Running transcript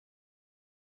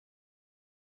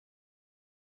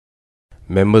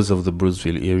Members of the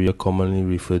Bruceville area, commonly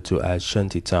referred to as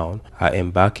Shantytown, are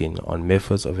embarking on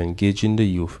methods of engaging the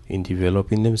youth in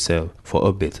developing themselves for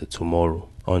a better tomorrow.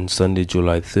 On Sunday,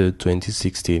 July 3,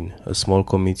 2016, a small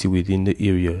committee within the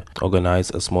area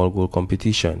organized a small goal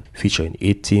competition featuring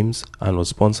 8 teams and was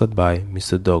sponsored by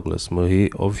Mr. Douglas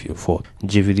Murhee of Vieux-Fort.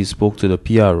 GVD spoke to the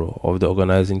PRO of the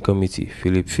organizing committee,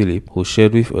 Phillip Phillip, who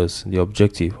shared with us the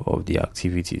objective of the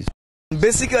activities.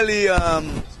 Basically,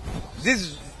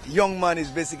 this young man is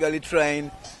basically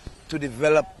trying to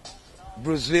develop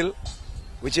Bruceville,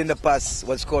 which in the past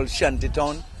was called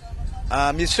Shantytown.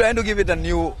 He's trying to give it a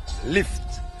new lift,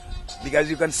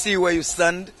 because you can see where you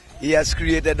stand. He has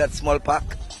created that small park,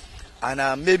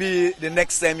 and maybe the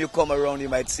next time you come around you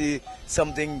might see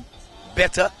something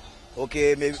better.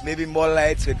 Okay, maybe more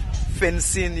lights with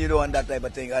fencing, you know, and that type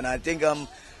of thing. And I think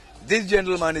this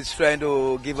gentleman is trying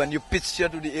to give a new picture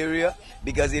to the area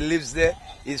because he lives there,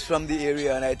 he's from the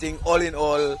area, and I think all in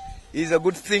all he's a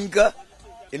good thinker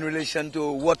in relation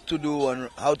to what to do and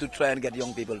how to try and get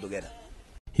young people together.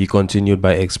 He continued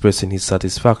by expressing his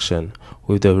satisfaction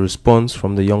with the response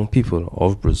from the young people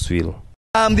of Bruceville.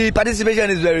 The participation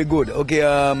is very good. Okay,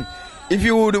 if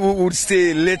you would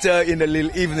stay later in the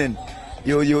little evening,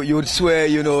 you would swear,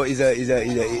 you know, is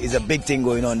a big thing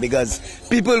going on, because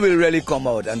people will really come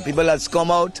out, and people has come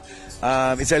out.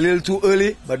 It's a little too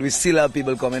early, but we still have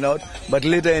people coming out. But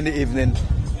later in the evening,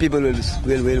 people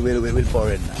will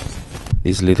pour in.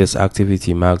 This latest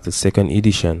activity marked the second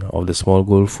edition of the small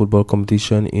goal football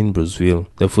competition in Bruceville.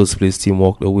 The first place team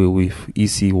walked away with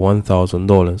EC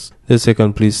 $1,000, the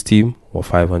second place team were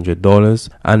 $500,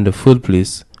 and the third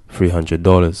place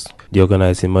 $300. The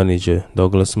organizing manager,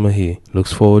 Douglas Murhee,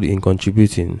 looks forward in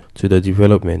contributing to the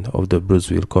development of the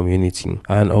Bruceville community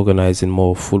and organizing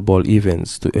more football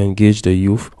events to engage the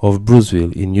youth of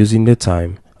Bruceville in using their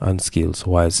time and skills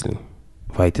wisely.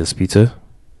 VITUS Peter,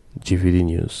 GVD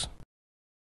News.